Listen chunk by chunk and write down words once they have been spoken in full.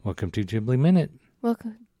Welcome to Ghibli Minute.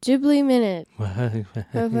 Welcome, Ghibli Minute.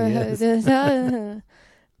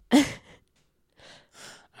 Yes.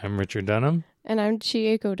 I'm Richard Dunham. And I'm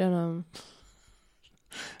Chieko Dunham.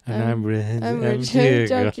 And I'm Richard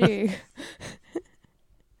Diego. Chachi.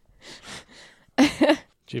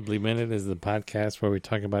 Ghibli Minute is the podcast where we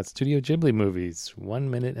talk about Studio Ghibli movies, 1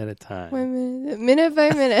 minute at a time. 1 minute, minute by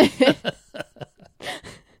minute.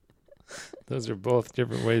 Those are both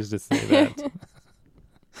different ways to say that.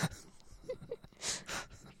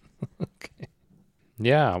 Okay.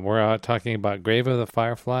 Yeah, we're talking about Grave of the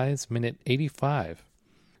Fireflies, minute 85,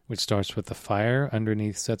 which starts with the fire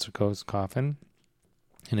underneath Setsuko's coffin,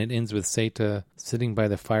 and it ends with Seita sitting by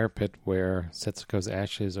the fire pit where Setsuko's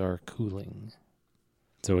ashes are cooling.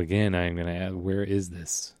 So again, I'm going to add, where is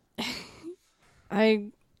this? I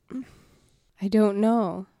don't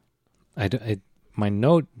know. My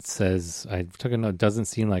note says, I took a note, doesn't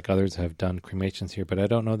seem like others have done cremations here, but I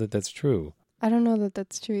don't know that that's true. I don't know that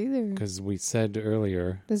that's true either. Because we said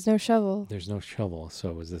earlier, There's no shovel. there's no shovel,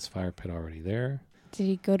 so is this fire pit already there? Did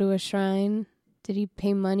he go to a shrine? Did he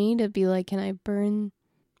pay money to be like, can I burn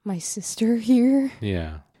my sister here?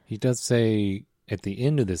 Yeah. He does say at the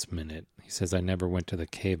end of this minute, he says, I never went to the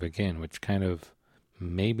cave again, which kind of,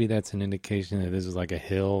 maybe that's an indication that this is like a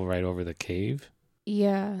hill right over the cave.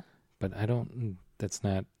 Yeah. But that's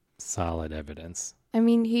not solid evidence. I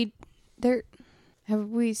mean, have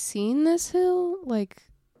we seen this hill? Like,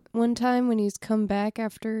 one time when he's come back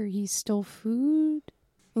after he stole food?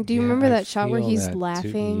 Like, do you remember that shot where he's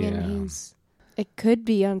laughing and it could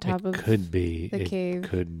be on top of the cave. It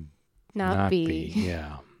could not be.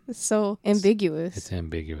 Yeah. It's so ambiguous. It's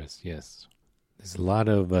ambiguous, yes. There's a lot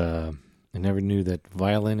of, I never knew that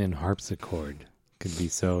violin and harpsichord could be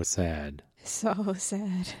so sad. So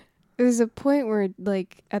sad. There's a point where,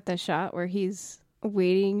 like, at the shot where he's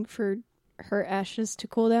waiting for her ashes to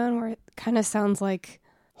cool down, where it kind of sounds like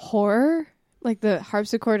horror. Like, the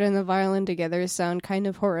harpsichord and the violin together sound kind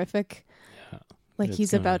of horrific. Yeah. Like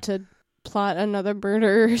he's about to plot another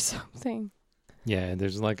murder or something. Yeah,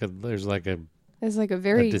 there's like a very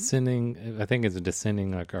descending, I think it's a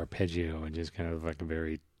descending like arpeggio and just kind of like a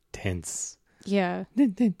very tense. Yeah.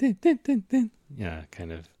 Yeah,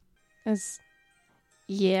 kind of.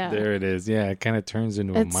 Yeah. There it is. Yeah, it kind of turns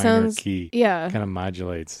into a minor key. Yeah. Kind of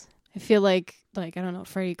modulates. I feel like I don't know,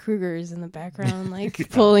 Freddy Krueger is in the background, like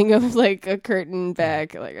pulling up like a curtain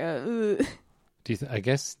back, like. Do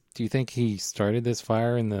you think he started this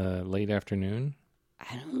fire in the late afternoon?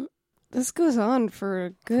 This goes on for a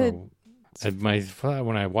good.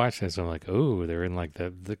 When I watched this, I'm like, oh, they're in like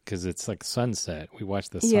because it's like sunset. We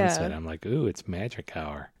watched the sunset. Yeah. I'm like, ooh, it's magic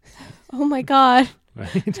hour. Oh my God.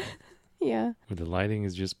 Right? Yeah. Where the lighting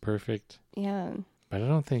is just perfect. Yeah. But I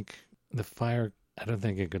don't think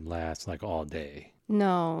it could last like all day.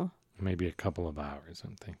 No. Maybe a couple of hours,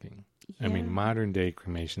 I'm thinking. Yeah. I mean, modern day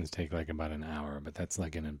cremations take like about an hour, but that's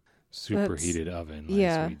like in a superheated oven,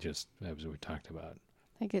 as we talked about.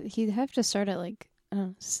 Like he'd have to start at like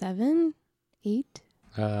 7, 8.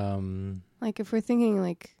 Like if we're thinking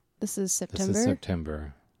like this is September. This is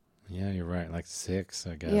September. Yeah, you're right. Like 6,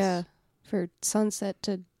 I guess. Yeah, for sunset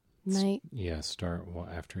to night. Yeah, start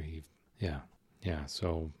after he. Yeah.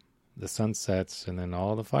 So the sun sets and then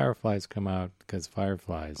all the fireflies come out because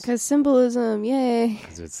symbolism, yay!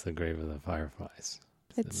 Because it's the Grave of the Fireflies.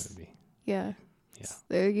 It's the movie. Yeah.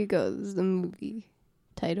 There you go. This is the movie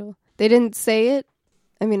title. They didn't say it.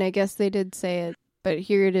 I mean, I guess they did say it, but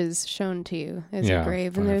here it is shown to you as a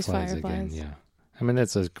grave, and there's fireflies. Again, yeah. I mean,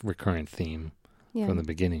 that's a recurrent theme from the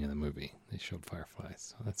beginning of the movie. They showed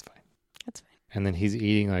fireflies, so that's fine. That's fine. And then he's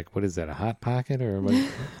eating, like, what is that, a Hot Pocket or what?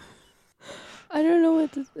 I don't know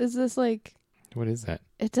what this is. This like... What is that?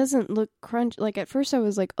 It doesn't look crunchy. Like, at first I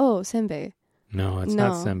was like, oh, senbei. No, it's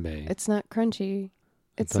not senbei. It's not crunchy.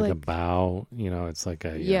 It's like a bao, it's like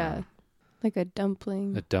a... Yeah. Like a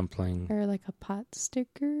dumpling. A dumpling. Or like a pot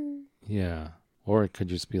sticker. Yeah. Or it could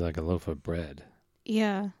just be like a loaf of bread.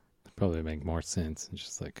 Yeah. It'd probably make more sense. It's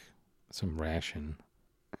just like some ration.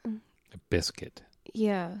 A biscuit.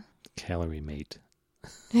 Yeah. Calorie mate.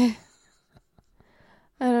 I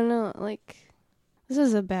don't know. Like, this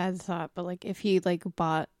is a bad thought, but like if he like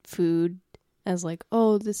bought food as like,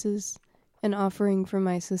 oh, this is an offering for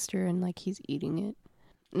my sister, and like he's eating it.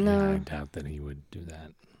 No. Yeah, I doubt that he would do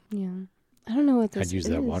that. Yeah. I don't know what this is. I'd use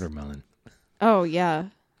that watermelon. Oh, yeah.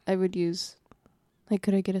 I would use, like,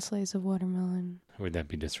 could I get a slice of watermelon? Would that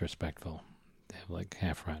be disrespectful? To have, like,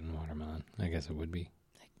 half-rotten watermelon? I guess it would be.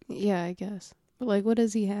 Yeah, I guess. But, like, what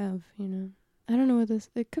does he have, I don't know what this...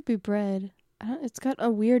 It could be bread. It's got a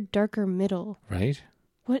weird darker middle. Right?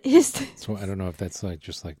 What is this? So I don't know if that's, like,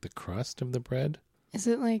 just, like, the crust of the bread. Is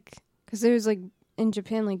it like... Because there's like... In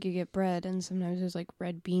Japan, like, you get bread, and sometimes there's like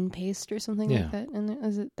red bean paste or something like that. And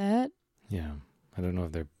is it that? Yeah. I don't know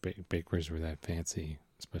if their bakeries were that fancy,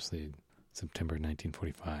 especially September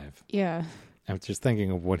 1945. Yeah. I was just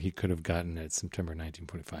thinking of what he could have gotten at September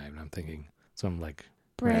 1945, and I'm thinking some like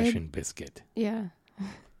bread. ration biscuit. Yeah.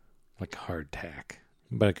 Like hardtack.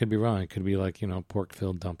 But I could be wrong. It could be like,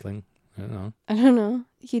 pork-filled dumpling. I don't know.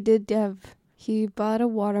 He bought a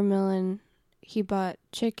watermelon. He bought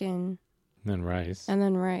chicken. And then rice.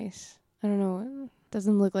 I don't know.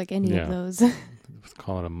 Doesn't look like any of those. Let's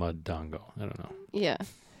call it a mud dongo. I don't know. Yeah.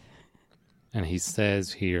 And he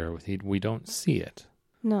says here, we don't see it.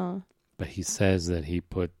 No. But he says that he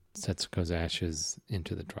put Setsuko's ashes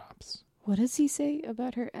into the drops. What does he say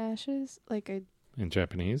about her ashes? In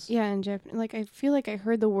Japanese? Yeah, in Japanese. Like, I feel like I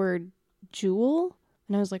heard the word jewel,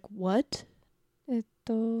 and I was like, what?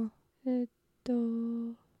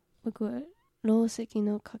 Rouseki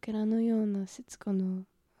no kakera no yona Setsuko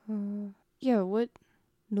no... Yeah, what?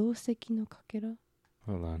 Rouseki no kakera?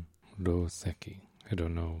 Hold on. Rouseki. I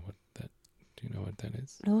don't know what that... Do you know what that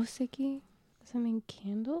is? Rouseki? Does that mean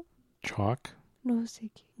candle? Chalk?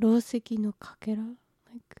 Rouseki no kakera?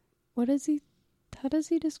 Like, what is he... How does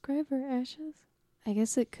he describe her ashes? I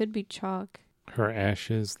guess it could be chalk. Her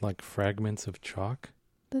ashes like fragments of chalk?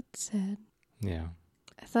 That's sad. Yeah.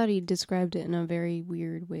 I thought he described it in a very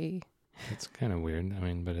weird way. It's kind of weird. I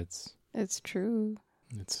mean, but it's... It's true.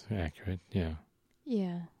 It's accurate, yeah.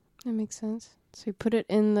 Yeah, that makes sense. So he put it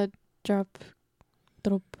in the drop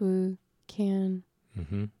can.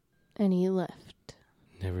 Mm-hmm. And he left.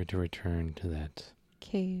 Never to return to that...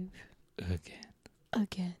 cave.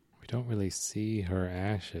 Again. We don't really see her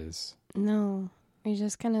ashes. No. We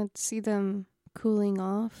just kind of see them cooling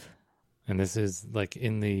off. And this is like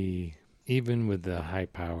even with the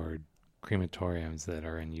high-powered crematoriums that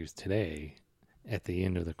are in use today, at the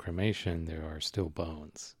end of the cremation, there are still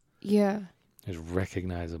bones. Yeah. There's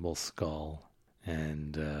recognizable skull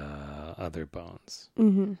and other bones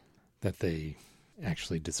that they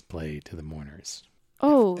actually display to the mourners.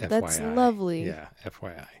 Oh, that's lovely. Yeah,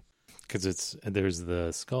 FYI. Because there's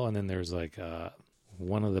the skull, and then there's like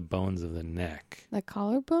one of the bones of the neck. The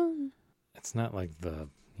collarbone? It's not like the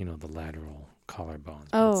lateral collarbone.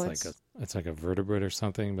 Oh, it's like a vertebrate or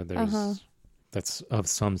something, but that's of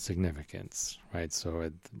some significance, right?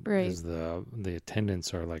 So there's the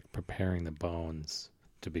attendants are like preparing the bones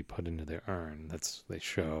to be put into their urn. They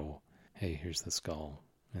show, hey, here's the skull,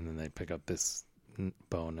 and then they pick up this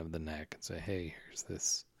bone of the neck and say, hey, here's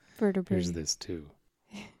this vertebrae. Here's this too.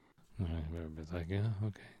 It's like, yeah,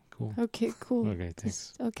 okay, cool. Okay, cool. Okay,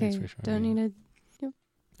 thanks. Okay, thanks for don't need to. Yep.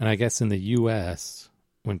 And I guess in the U.S.,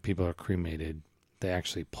 when people are cremated, they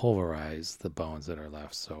actually pulverize the bones that are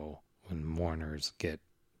left. So when mourners get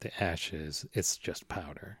the ashes, it's just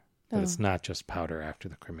powder. But it's not just powder after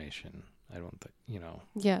the cremation. I don't think,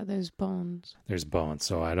 Yeah, there's bones. There's bones.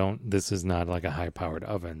 So this is not like a high-powered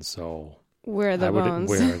oven. So where are the bones?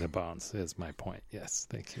 Where are the bones is my point. Yes,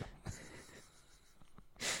 thank you.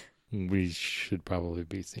 We should probably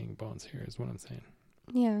be seeing bones here is what I'm saying.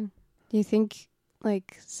 Yeah. Do you think,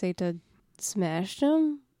 Seta smashed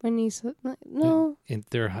him when he's... No.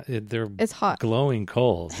 They're it's hot. Glowing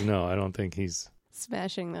coals. No, I don't think he's...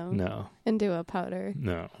 smashing them. No. Into a powder.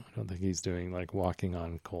 No, I don't think he's doing, walking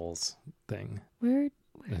on coals thing. Where?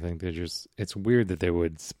 I think they're just... It's weird that they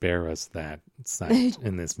would spare us that sight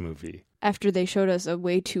in this movie. After they showed us a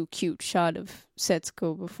way too cute shot of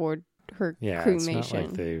Setsuko before her cremation. It's not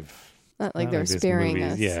like they've... Not like they're sparing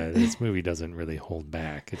us. Yeah, this movie doesn't really hold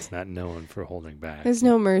back. It's not known for holding back. There's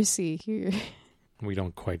no mercy here. We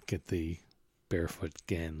don't quite get the barefoot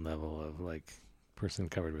Gen level of, person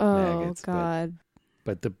covered with maggots. Oh, God.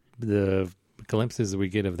 But the glimpses that we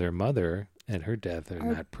get of their mother at her death are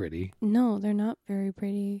not pretty. No, they're not very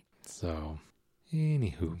pretty. So,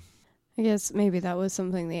 anywho. I guess maybe that was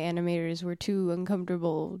something the animators were too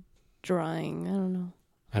uncomfortable drawing.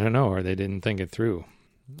 I don't know. Or they didn't think it through.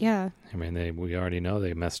 Yeah. I mean, we already know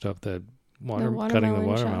they messed up cutting the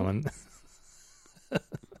watermelon.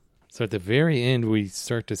 So at the very end, we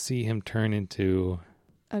start to see him turn into...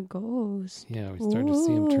 a ghost. Yeah, we start to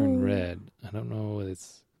see him turn red. I don't know.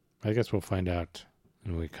 I guess we'll find out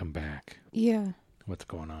when we come back. Yeah. What's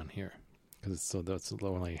going on here. Because that's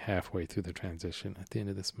only halfway through the transition at the end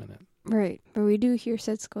of this minute. Right. But we do hear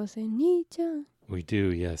Setsuko say, Nii-chan. We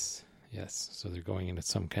do, yes. Yes. So they're going into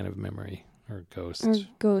some kind of memory or ghost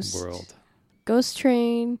world. Ghost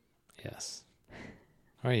train. Yes.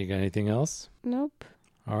 All right, you got anything else? Nope.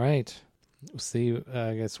 All right. We'll see.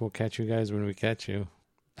 I guess we'll catch you guys when we catch you.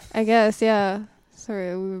 I guess, yeah.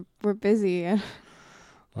 Sorry, we're busy.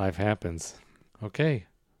 Life happens. Okay,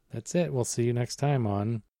 that's it. We'll see you next time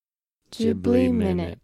on Ghibli Minute.